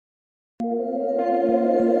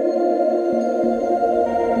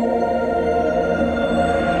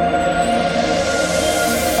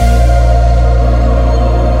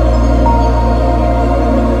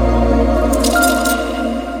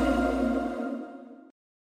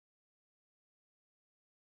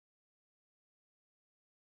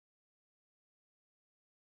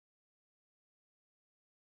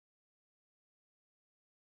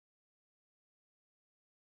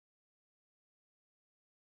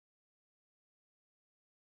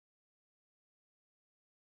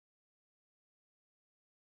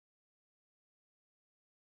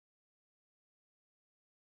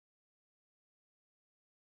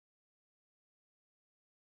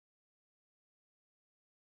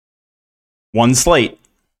One slate.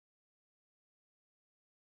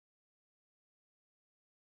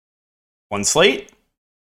 One slate.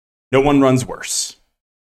 No one runs worse.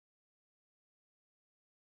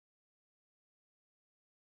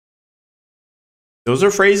 Those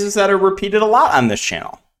are phrases that are repeated a lot on this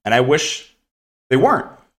channel, and I wish they weren't.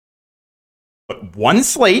 But one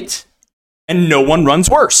slate, and no one runs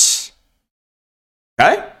worse.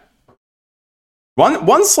 Okay?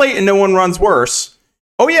 One slate and no one runs worse.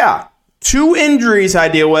 Oh yeah, 2 injuries I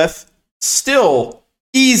deal with, still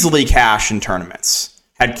easily cash in tournaments.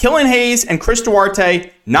 Had Killian Hayes and Chris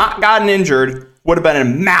Duarte not gotten injured, would have been a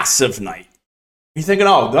massive night. You're thinking,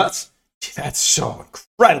 oh, that's so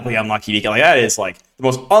incredibly unlucky. Like, that is like the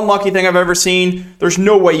most unlucky thing I've ever seen. There's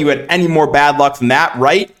no way you had any more bad luck than that,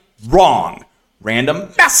 right? Wrong. Random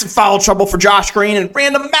massive foul trouble for Josh Green and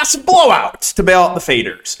random massive blowouts to bail out the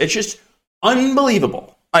faders. It's just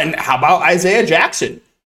unbelievable. And how about Isaiah Jackson?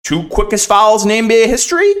 2 quickest fouls in NBA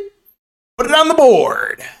history? Put it on the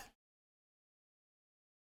board.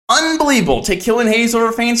 Unbelievable. Take Killian Hayes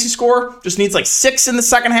over fantasy score. Just needs like 6 in the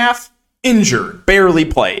second half. Injured. Barely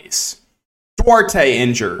plays. Duarte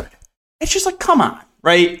injured. It's just like, come on,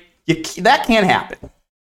 right? That can't happen.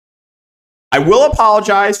 I will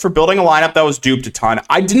apologize for building a lineup that was duped a ton.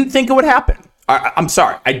 I didn't think it would happen. I'm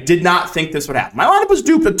sorry. I did not think this would happen. My lineup was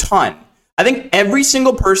duped a ton. I think every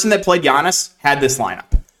single person that played Giannis had this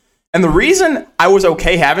lineup. And the reason I was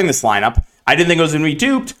okay having this lineup, I didn't think it was going to be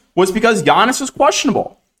duped, was because Giannis was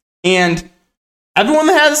questionable. And everyone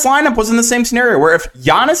that had this lineup was in the same scenario where if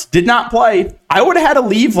Giannis did not play, I would have had to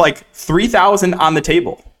leave like $3,000 on the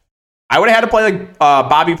table. I would have had to play like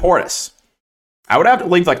Bobby Portis. I would have to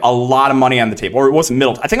leave like a lot of money on the table. Or it wasn't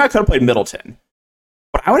Middleton. I think I could have played Middleton.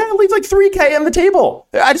 But I would have to leave like $3K on the table.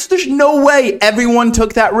 There's no way everyone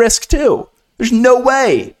took that risk too. There's no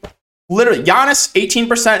way. Literally, Giannis,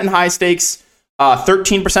 18% in high stakes,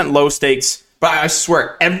 13% low stakes. But I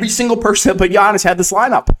swear, every single person that played Giannis had this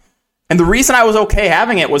lineup. And the reason I was okay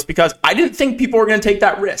having it was because I didn't think people were going to take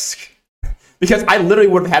that risk. Because I literally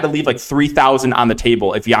would have had to leave like $3,000 on the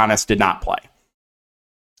table if Giannis did not play.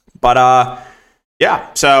 But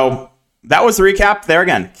yeah, so that was the recap there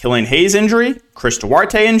again. Killian Hayes injury, Chris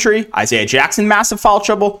Duarte injury, Isaiah Jackson massive foul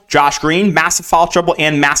trouble, Josh Green massive foul trouble,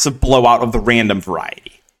 and massive blowout of the random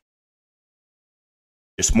variety.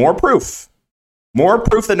 Just more proof. More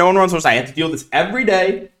proof that no one runs worse. I have to deal with this every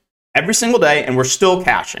day, every single day, and we're still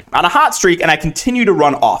cashing. On a hot streak, and I continue to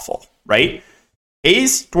run awful, right?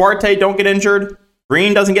 Hayes, Duarte don't get injured.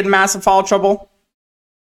 Green doesn't get in massive foul trouble.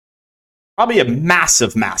 Probably a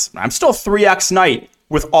massive. I'm still 3x night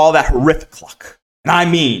with all that horrific luck. And I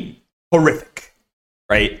mean horrific,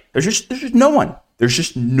 right? There's just no one. There's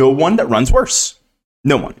just no one that runs worse.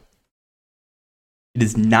 No one. It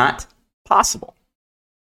is not possible.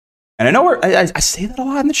 And I know I say that a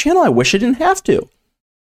lot on the channel. I wish I didn't have to.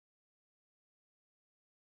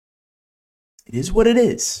 It is what it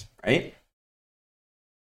is, right?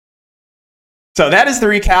 So that is the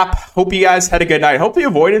recap. Hope you guys had a good night. Hope you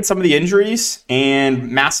avoided some of the injuries and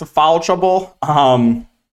massive foul trouble.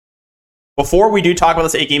 Before we do talk about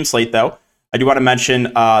this 8-game slate, though, I do want to mention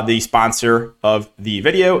the sponsor of the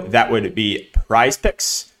video. That would be Prize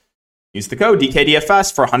Picks. Use the code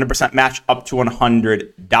DKDFS for 100% match up to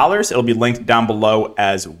 $100. It'll be linked down below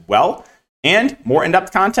as well. And more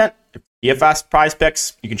in-depth content, DFS Prize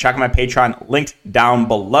Picks. You can check out my Patreon linked down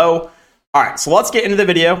below. All right, so let's get into the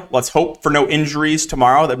video. Let's hope for no injuries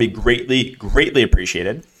tomorrow. That'd be greatly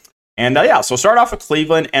appreciated. And so start off with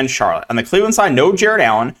Cleveland and Charlotte. On the Cleveland side, no Jared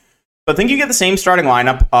Allen. But I think you get the same starting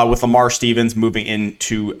lineup with Lamar Stevens moving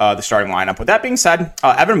into the starting lineup. With that being said,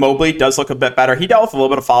 Evan Mobley does look a bit better. He dealt with a little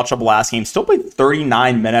bit of foul trouble last game. Still played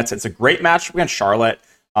 39 minutes. It's a great matchup against Charlotte.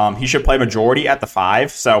 He should play majority at the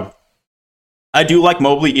 5. So I do like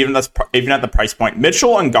Mobley even at the price point.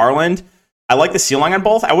 Mitchell and Garland, I like the ceiling on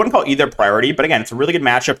both. I wouldn't call either priority, but again, it's a really good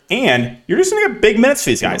matchup, and you're just going to get big minutes for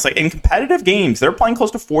these guys. Like in competitive games, they're playing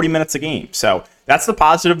close to 40 minutes a game. So that's the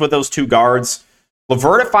positive with those two guards.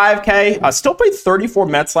 LeVert at 5K, still played 34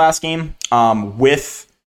 minutes last game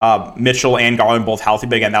with Mitchell and Garland both healthy,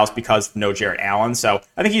 but again, that was because of no Jared Allen. So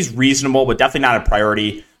I think he's reasonable, but definitely not a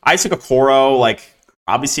priority. Isaac Okoro,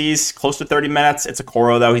 obviously he's close to 30 minutes. It's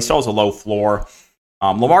Okoro, though. He still has a low floor.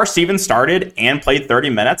 Lamar Stevens started and played 30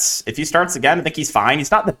 minutes. If he starts again, I think he's fine. He's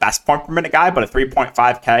not the best point per minute guy, but a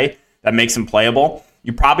 3.5K, that makes him playable.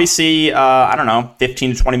 You probably see, 15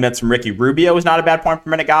 to 20 minutes from Ricky Rubio is not a bad point per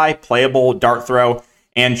minute guy. Playable dart throw.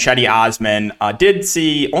 And Chetty Osman did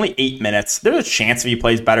see only 8 minutes. There's a chance if he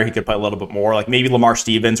plays better, he could play a little bit more. Like maybe Lamar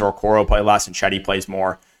Stevens or Okoro play less and Chetty plays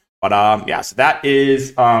more. But yeah, so that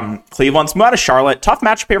is Cleveland's move out of Charlotte. Tough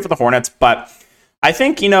matchup here for the Hornets, but I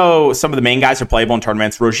think, some of the main guys are playable in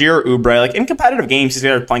tournaments. Rozier, Oubre, like in competitive games,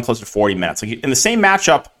 he's playing close to 40 minutes. Like in the same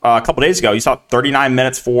matchup a couple days ago, you saw 39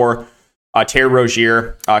 minutes for Terry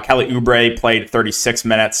Rozier. Kelly Oubre played 36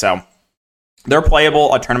 minutes, so they're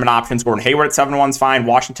playable. Tournament options. Gordon Hayward at 7-1 is fine.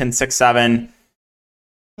 Washington 6-7.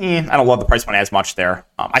 I don't love the price point as much there.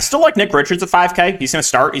 I still like Nick Richards at 5K. He's going to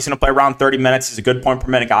start. He's going to play around 30 minutes. He's a good point per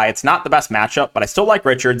minute guy. It's not the best matchup, but I still like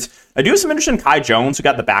Richards. I do have some interest in Kai Jones, who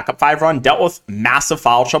got the backup 5 run, dealt with massive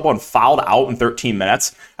foul trouble and fouled out in 13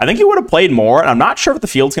 minutes. I think he would have played more, and I'm not sure if the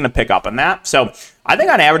field's going to pick up on that. So I think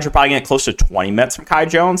on average, you're probably going to get close to 20 minutes from Kai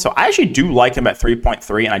Jones. So I actually do like him at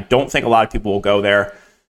 3.3, and I don't think a lot of people will go there.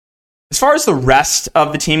 As far as the rest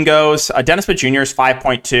of the team goes, Dennis Smith Jr. is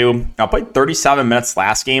 5.2. Played 37 minutes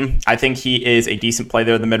last game. I think he is a decent play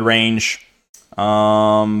there in the mid-range.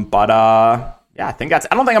 Yeah, I think I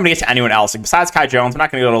don't think I'm going to get to anyone else. Like, besides Kai Jones, I'm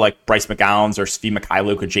not going to go to like Bryce McGowan's or Steve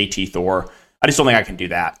Mikhailuk or JT Thor. I just don't think I can do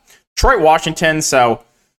that. Detroit, Washington, so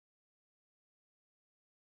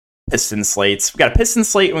Pistons slates. We got a Pistons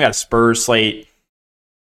slate and we got a Spurs slate.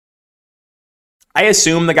 I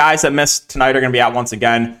assume the guys that missed tonight are going to be out once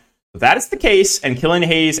again. If that is the case, and Killian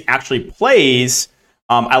Hayes actually plays,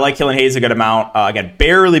 I like Killian Hayes a good amount. Again,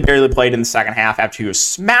 barely played in the second half after he was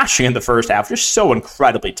smashing in the first half. Just so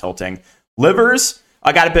incredibly tilting. Livers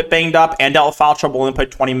got a bit banged up and dealt with foul trouble, only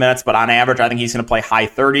played 20 minutes, but on average, I think he's going to play high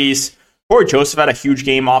 30s. Corey Joseph had a huge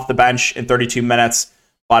game off the bench in 32 minutes,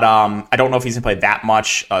 but I don't know if he's going to play that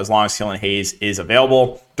much as long as Killian Hayes is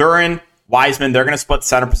available. Duran, Wiseman, they're going to split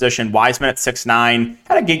center position. Wiseman at 6'9",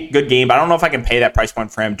 had a good game, but I don't know if I can pay that price point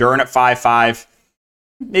for him. Duran at 5'5",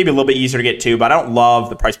 maybe a little bit easier to get to, but I don't love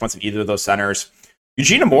the price points of either of those centers.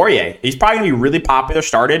 Eugene Amourier, he's probably going to be really popular.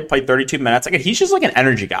 Started, played 32 minutes. Like, he's just like an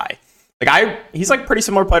energy guy. He's like pretty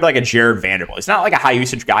similar play to like a Jared Vanderbilt. He's not like a high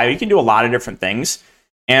usage guy. He can do a lot of different things.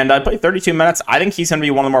 And I played 32 minutes. I think he's going to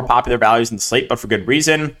be one of the more popular values in the slate, but for good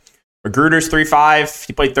reason. Magruder's 3.5.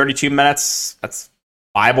 He played 32 minutes. That's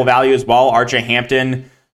viable value as well. RJ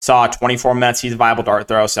Hampton saw 24 minutes. He's a viable dart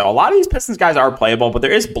throw. So a lot of these Pistons guys are playable, but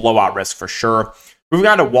there is blowout risk for sure. Moving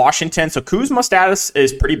on to Washington. So Kuzma status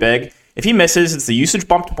is pretty big. If he misses, it's the usage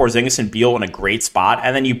bump to Porzingis and Beal in a great spot.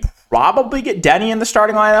 And then you probably get Denny in the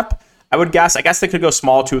starting lineup, I would guess. I guess they could go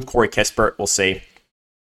small too with Corey Kispert. We'll see.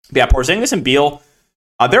 But yeah, Porzingis and Beal,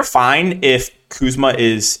 they're fine if Kuzma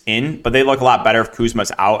is in, but they look a lot better if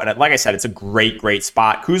Kuzma's out. And like I said, it's a great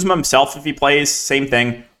spot. Kuzma himself, if he plays, same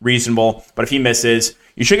thing, reasonable. But if he misses,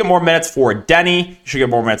 you should get more minutes for Denny. You should get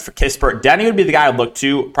more minutes for Kispert. Denny would be the guy I'd look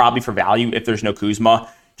to probably for value if there's no Kuzma,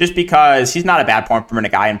 just because he's not a bad point per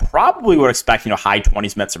minute guy and probably would expect, high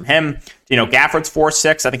 20s minutes from him. Gafford's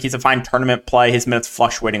 4.6. I think he's a fine tournament play. His minutes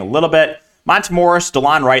fluctuating a little bit. Monte Morris,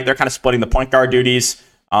 DeLon Wright, they're kind of splitting the point guard duties.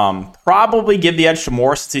 Probably give the edge to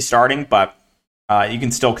Morris since he's starting, but you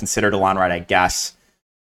can still consider DeLon Wright, I guess.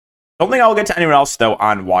 Don't think I'll get to anyone else, though,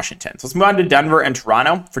 on Washington. So let's move on to Denver and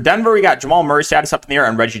Toronto. For Denver, we got Jamal Murray status up in the air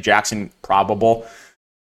and Reggie Jackson probable.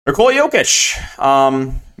 Nikola Jokic,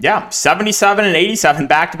 77 and 87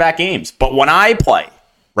 back-to-back games. But when I play,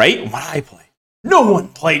 no one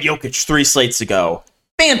played Jokic 3 slates ago.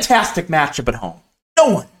 Fantastic matchup at home.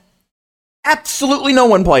 No one. Absolutely no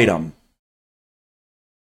one played him.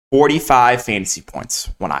 45 fantasy points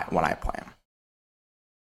when I play him.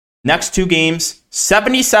 Next 2 games,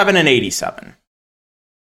 77 and 87.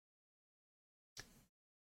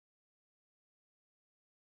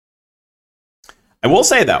 I will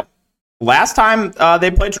say, though, last time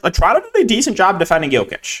they played, Toronto did a decent job defending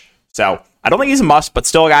Jokic. So I don't think he's a must, but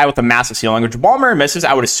still a guy with a massive ceiling. If Jamal Murray misses,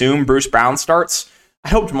 I would assume Bruce Brown starts. I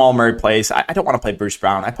hope Jamal Murray plays. I don't want to play Bruce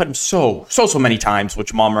Brown. I put him so many times with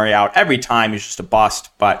Jamal Murray out. Every time he's just a bust.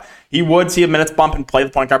 But he would see a minutes bump and play the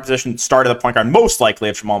point guard position, start at the point guard, most likely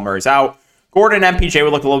if Jamal Murray's out. Gordon and MPJ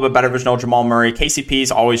would look a little bit better if there's no Jamal Murray. KCP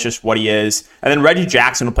is always just what he is. And then Reggie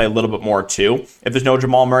Jackson will play a little bit more too if there's no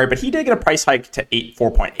Jamal Murray. But he did get a price hike to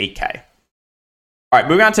 4.8K. All right,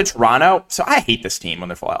 moving on to Toronto. So I hate this team when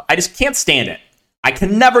they're full out. I just can't stand it. I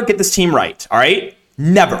can never get this team right, all right?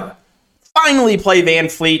 Never. Finally play Van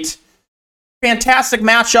Fleet. Fantastic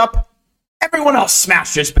matchup. Everyone else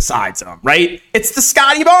smashes besides him, right? It's the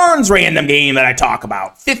Scotty Barnes random game that I talk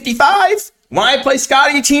about. 55. When I play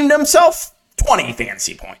Scotty, team to himself, 20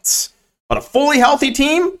 fantasy points. But a fully healthy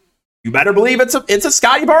team, you better believe it's a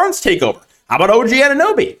Scotty Barnes takeover. How about OG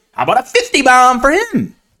Anunoby? How about a 50 bomb for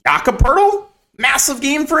him? Jakob Poeltl, massive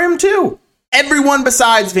game for him too. Everyone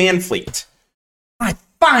besides Van Fleet. I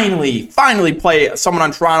finally play someone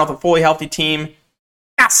on Toronto with a fully healthy team.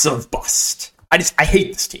 Massive bust. I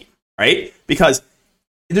hate this team, right? Because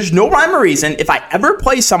there's no rhyme or reason. If I ever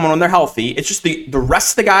play someone when they're healthy, it's just the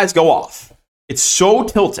rest of the guys go off. It's so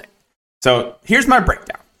tilting. So here's my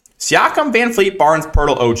breakdown. Siakam, Van Fleet, Barnes,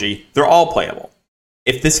 Pirtle, OG, they're all playable.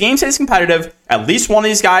 If this game stays competitive, at least one of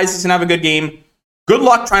these guys is going to have a good game. Good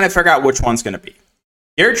luck trying to figure out which one's going to be.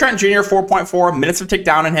 Gary Trent Jr., 4.4. Minutes have ticked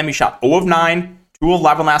down on him. He shot 0 of 9, 2 of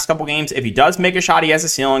 11 last couple games. If he does make a shot, he has a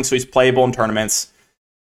ceiling, so he's playable in tournaments.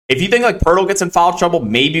 If you think like Pirtle gets in foul trouble,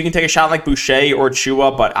 maybe you can take a shot like Boucher or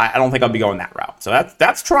Chua, but I don't think I'll be going that route. So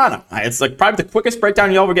that's Toronto. It's like probably the quickest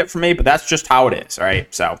breakdown you'll ever get from me, but that's just how it is, all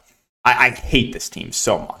right? So I hate this team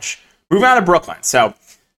so much. Moving on to Brooklyn. So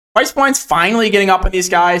price points finally getting up on these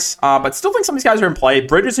guys, but still think some of these guys are in play.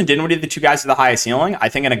 Bridges and Dinwiddie, the two guys with the highest ceiling. I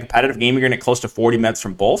think in a competitive game, you're going to get close to 40 minutes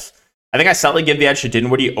from both. I think I slightly give the edge to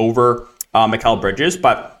Dinwiddie over Mikal Bridges,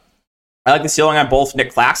 but I like the ceiling on both.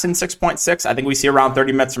 Nick Claxton, 6.6. I think we see around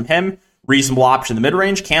 30 minutes from him. Reasonable option in the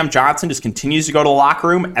mid-range. Cam Johnson just continues to go to the locker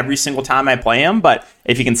room every single time I play him, but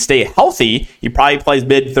if he can stay healthy, he probably plays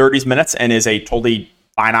mid-30s minutes and is a totally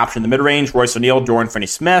fine option in the mid-range. Royce O'Neal, Jordan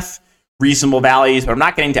Finney-Smith, reasonable values, but I'm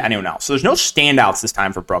not getting to anyone else. So there's no standouts this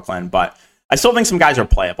time for Brooklyn, but I still think some guys are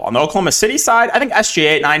playable. On the Oklahoma City side, I think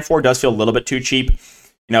SGA at 9.4 does feel a little bit too cheap.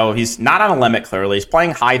 You know, he's not on a limit, clearly. He's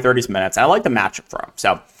playing high 30s minutes. I like the matchup for him.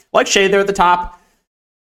 So, like Shea there at the top.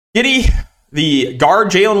 Giddey, the guard,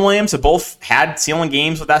 Jalen Williams have both had ceiling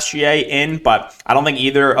games with SGA in, but I don't think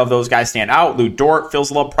either of those guys stand out. Lou Dort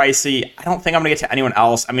feels a little pricey. I don't think I'm going to get to anyone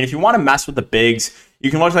else. I mean, if you want to mess with the bigs,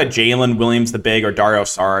 you can look at Jalen Williams, the big, or Dario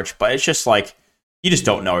Saric, but it's just like, you just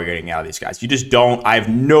don't know what you're getting out of these guys. You just don't. I have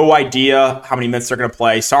no idea how many minutes they're going to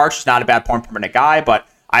play. Saric is not a bad point per minute guy, but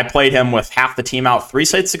I played him with half the team out 3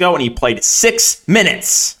 sites ago, and he played 6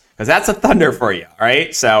 minutes, because that's a Thunder for you, all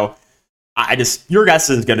right? So your guess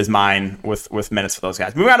is as good as mine with minutes for those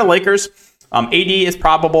guys. Moving on to Lakers, AD is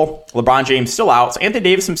probable. LeBron James still out. So Anthony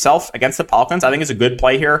Davis himself against the Pelicans, I think is a good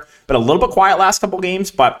play here, but a little bit quiet last couple games,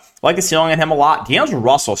 but I like the ceiling on him a lot. D'Angelo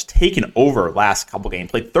Russell's taken over last couple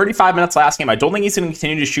games. Played 35 minutes last game. I don't think he's going to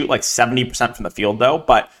continue to shoot like 70% from the field, though,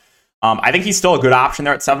 but I think he's still a good option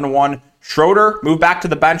there at 7-1. Schroeder moved back to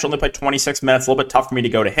the bench, only played 26 minutes. A little bit tough for me to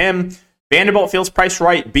go to him. Vanderbilt feels priced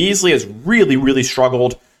right. Beasley has really, really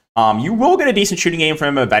struggled. You will get a decent shooting game from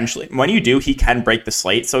him eventually. When you do, he can break the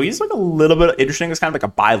slate. So he's like a little bit interesting. It's kind of like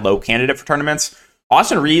a buy low candidate for tournaments.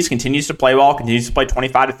 Austin Reeves continues to play well, continues to play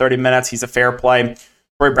 25 to 30 minutes. He's a fair play.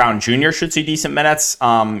 Troy Brown Jr. should see decent minutes,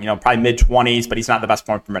 probably mid-20s, but he's not the best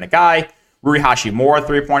point per minute guy. Rui Hachimura,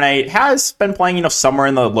 3.8, has been playing, somewhere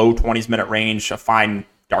in the low 20s minute range, a fine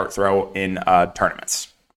dart throw in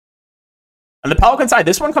tournaments. On the Pelican side,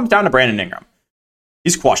 this one comes down to Brandon Ingram.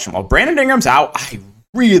 He's questionable. Brandon Ingram's out. I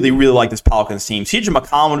really, really like this Pelicans team. CJ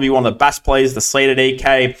McCollum would be one of the best plays, the slate at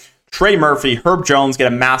 8K. Trey Murphy, Herb Jones get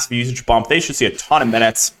a massive usage bump. They should see a ton of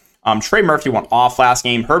minutes. Trey Murphy went off last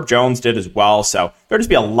game. Herb Jones did as well. So there'll just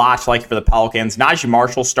be a lot to like for the Pelicans. Najee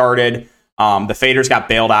Marshall started. The Faders got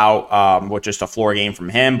bailed out with just a floor game from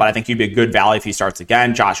him, but I think he'd be a good value if he starts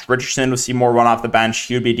again. Josh Richardson would see more run off the bench.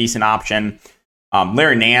 He would be a decent option.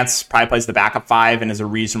 Larry Nance probably plays the backup 5 and is a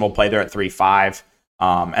reasonable play there at 3.5.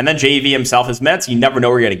 And then JV himself, his minutes, you never know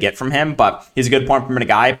where you're going to get from him, but he's a good point per minute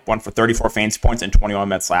guy. Went for 34 fantasy points in 21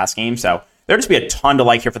 minutes last game. So there'll just be a ton to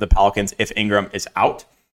like here for the Pelicans if Ingram is out.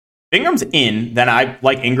 If Ingram's in, then I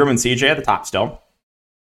like Ingram and CJ at the top still.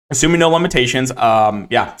 Assuming no limitations,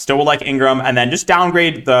 still will like Ingram. And then just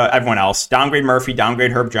downgrade everyone else. Downgrade Murphy,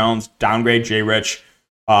 downgrade Herb Jones, downgrade Jay Rich.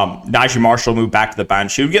 Najee Marshall move back to the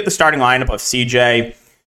bench. You would get the starting lineup of CJ,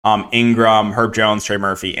 Ingram, Herb Jones, Trey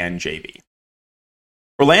Murphy, and JV.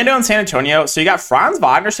 Orlando and San Antonio. So you got Franz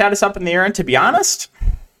Wagner status up in the air. And to be honest,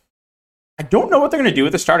 I don't know what they're going to do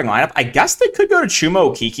with the starting lineup. I guess they could go to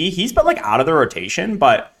Chuma Okeke. He's been out of the rotation,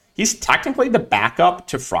 but he's technically the backup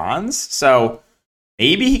to Franz. So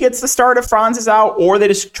maybe he gets the start if Franz is out, or they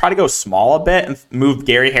just try to go small a bit and move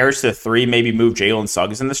Gary Harris to the 3, maybe move Jalen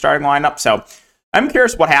Suggs in the starting lineup. So I'm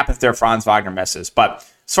curious what happens there if Franz Wagner misses. But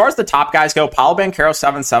as far as the top guys go, Paolo Banchero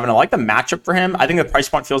 7.7. I like the matchup for him. I think the price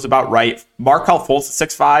point feels about right. Markelle Fultz at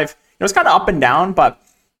 6.5. It's kind of up and down, but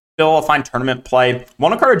still a fine tournament play.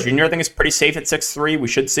 Wendell Carter Jr. I think is pretty safe at 6.3. We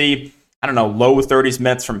should see, low 30s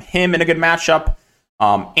minutes from him in a good matchup.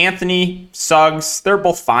 Anthony, Suggs, they're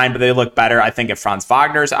both fine, but they look better, I think, if Franz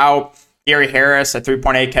Wagner's out. Gary Harris at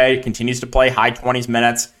 3.8K continues to play high 20s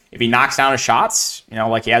minutes. If he knocks down his shots,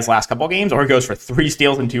 like he has last couple of games, or he goes for 3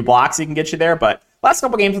 steals and 2 blocks, he can get you there. But last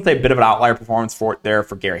couple of games, let's say a bit of an outlier performance for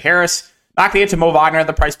Gary Harris. Not going to get to Mo Wagner at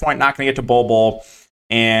the price point, not going to get to Bol.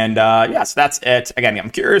 And so that's it. Again, I'm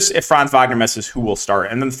curious if Franz Wagner misses, who will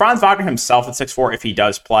start. And then Franz Wagner himself at 6.4, if he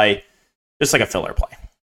does play, just like a filler play.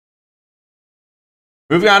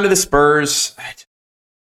 Moving on to the Spurs.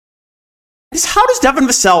 How does Devin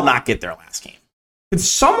Vassell not get there last game? Could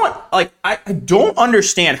someone, I don't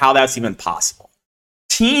understand how that's even possible.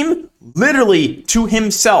 Team literally to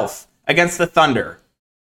himself against the Thunder.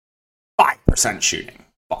 5% shooting.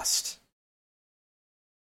 Bust.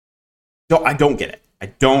 So I don't get it.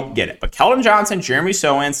 But Keldon Johnson, Jeremy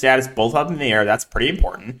Sochan status both up in the air. That's pretty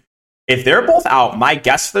important. If they're both out, my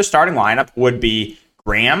guess for the starting lineup would be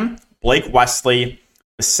Graham, Blake Wesley,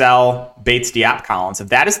 Vassell, Bates, Diop, Collins. If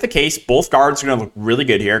that is the case, both guards are going to look really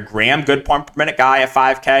good here. Graham, good point per minute guy at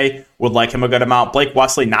 5K. Would like him a good amount. Blake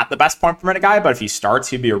Wesley, not the best point per minute guy, but if he starts,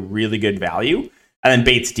 he'd be a really good value. And then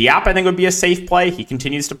Bates Diop, I think, would be a safe play. He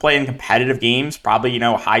continues to play in competitive games, probably,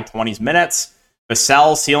 high 20s minutes.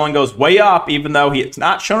 Vassell's ceiling goes way up, even though he's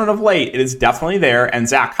not shown it of late. It is definitely there. And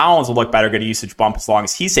Zach Collins will look better, get a usage bump as long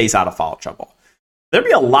as he stays out of foul trouble. There'd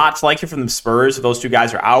be a lot to like here from the Spurs if those two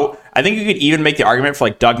guys are out. I think you could even make the argument for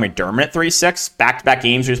Doug McDermott at 3-6. Back-to-back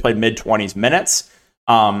games where he's played mid-20s minutes.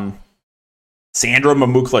 Sandro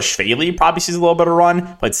Mamukla-Shvili probably sees a little bit of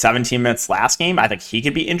run. Played 17 minutes last game. I think he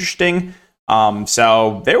could be interesting.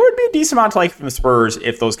 So there would be a decent amount to like from the Spurs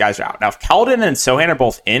if those guys are out. Now, if Keldon and Sochan are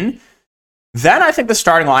both in, then I think the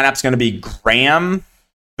starting lineup is going to be Graham,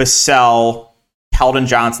 Vassell, Keldon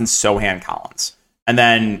Johnson, Sochan, Collins. And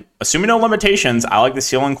then, assuming no limitations, I like the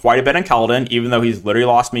ceiling quite a bit in Keldon, even though he's literally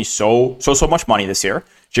lost me so much money this year.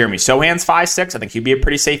 Jeremy Sochan's 5'6". I think he'd be a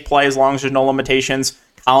pretty safe play as long as there's no limitations.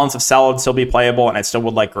 Collins of Vassell would still be playable, and I still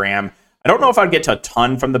would like Graham. I don't know if I'd get to a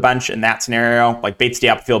ton from the bench in that scenario. Like Bates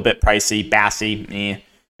Diop feel a bit pricey. Bassey,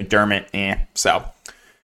 McDermott, So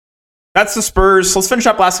that's the Spurs. Let's finish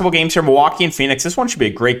up last couple games here. Milwaukee and Phoenix. This one should be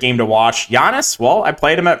a great game to watch. Giannis, well, I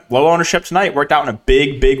played him at low ownership tonight. Worked out in a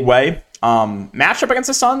big way. Matchup against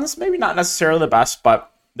the Suns, maybe not necessarily the best,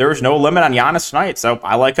 but there was no limit on Giannis tonight, so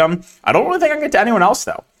I like him. I don't really think I can get to anyone else,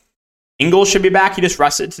 though. Ingles should be back. He just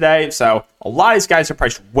rested today, so a lot of these guys are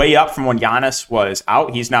priced way up from when Giannis was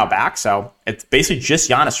out. He's now back, so it's basically just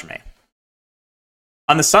Giannis for me.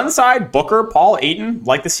 On the Suns side, Booker, Paul, Ayton,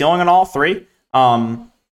 like the ceiling on all three.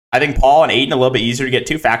 I think Paul and Ayton a little bit easier to get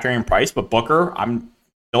to, factoring in price, but Booker,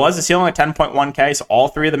 still has the ceiling at 10.1K, so all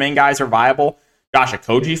three of the main guys are viable. Josh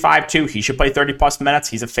Okogie, 5'2". He should play 30-plus minutes.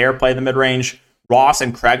 He's a fair play in the mid-range. Ross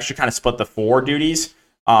and Craig should kind of split the 4 duties.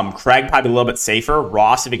 Craig probably a little bit safer.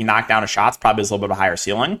 Ross, if he can knock down his shots, probably has a little bit of a higher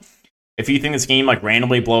ceiling. If you think this game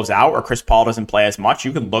randomly blows out or Chris Paul doesn't play as much,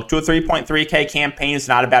 you can look to a 3.3K campaign. It's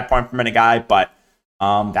not a bad point per minute guy, but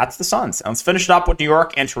that's the Suns. And let's finish it up with New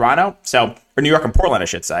York and Toronto. Or New York and Portland, I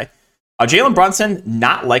should say. Jalen Brunson,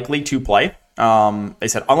 not likely to play. They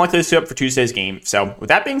said unlikely to suit up for Tuesday's game. So with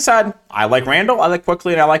that being said, I like Randall, I like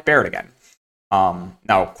Quickly, and I like Barrett again.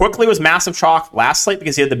 Now, Quickly was massive chalk last slate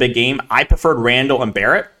because he had the big game. I preferred Randall and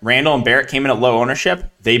Barrett. Randall and Barrett came in at low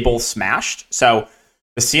ownership. They both smashed. So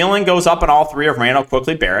the ceiling goes up on all three of Randall,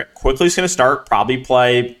 Quickly, Barrett. Quickly's going to start, probably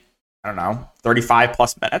play,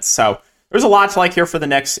 35-plus minutes. So there's a lot to like here for the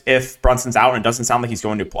Knicks if Brunson's out, and it doesn't sound like he's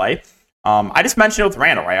going to play. I just mentioned it with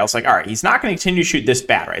Randall, right? I was like, all right, he's not going to continue to shoot this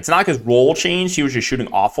bad, right? It's not like his role changed. He was just shooting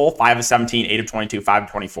awful. 5 of 17, 8 of 22, 5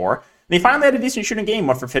 of 24. And he finally had a decent shooting game,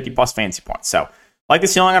 went for 50-plus fantasy points. So, like the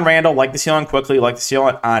ceiling on Randall, like the ceiling Quickly, like the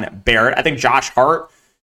ceiling on Barrett. I think Josh Hart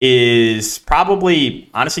is probably,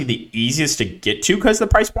 honestly, the easiest to get to because of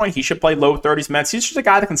the price point. He should play low 30s minutes. He's just a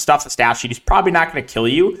guy that can stuff the stat sheet. He's probably not going to kill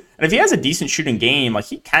you. And if he has a decent shooting game,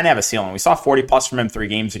 he can have a ceiling. We saw 40-plus from him 3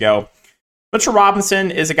 games ago. Mitchell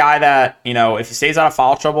Robinson is a guy that, if he stays out of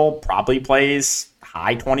foul trouble, probably plays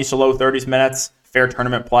high 20s to low 30s minutes. Fair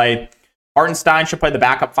tournament play. Hartenstein should play the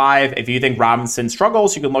backup 5. If you think Robinson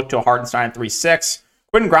struggles, you can look to a Hartenstein at 3-6.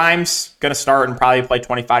 Quentin Grimes going to start and probably play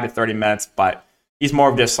 25 to 30 minutes, but he's more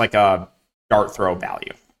of just like a dart throw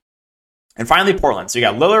value. And finally, Portland. So you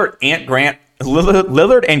got Lillard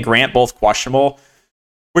and Grant both questionable,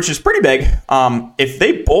 which is pretty big. If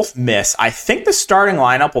they both miss, I think the starting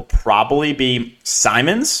lineup will probably be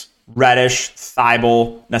Simons, Reddish,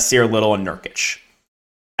 Thibault, Nasir Little, and Nurkic.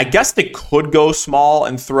 I guess they could go small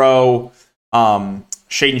and throw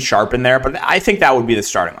Shaedon Sharpe in there, but I think that would be the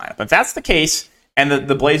starting lineup. If that's the case, and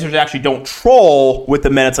the Blazers actually don't troll with the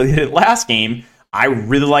minutes like they did last game, I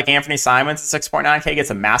really like Anthony Simons at 6.9K, gets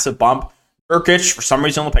a massive bump. Nurkic, for some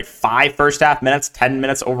reason, only played 5 first-half minutes, 10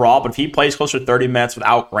 minutes overall, but if he plays closer to 30 minutes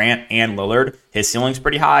without Grant and Lillard, his ceiling's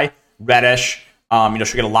pretty high. Reddish,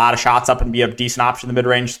 should get a lot of shots up and be a decent option in the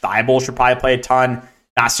mid-range. Thibault should probably play a ton.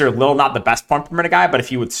 Nasir Little, not the best point per minute guy, but if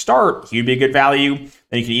he would start, he'd be a good value.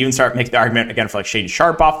 Then you could even start making the argument again for Shaedon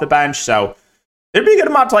Sharpe off the bench. So there'd be a good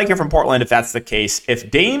amount to like here from Portland if that's the case.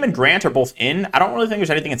 If Dame and Grant are both in, I don't really think there's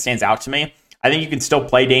anything that stands out to me. I think you can still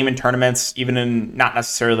play Dame in tournaments, even in not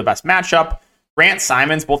necessarily the best matchup. Grant,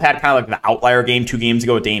 Simons both had kind of like the outlier game 2 games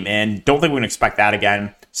ago with Dame in. Don't think we can expect that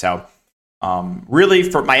again. So really,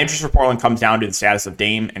 for my interest for Portland comes down to the status of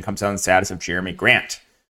Dame and comes down to the status of Jeremy Grant.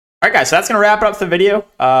 All right, guys, so that's going to wrap it up for the video.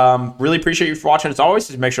 Really appreciate you for watching as always.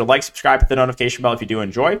 Just make sure to like, subscribe, hit the notification bell if you do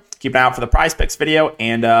enjoy. Keep an eye out for the Prize Picks video,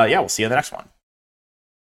 and yeah, we'll see you in the next one.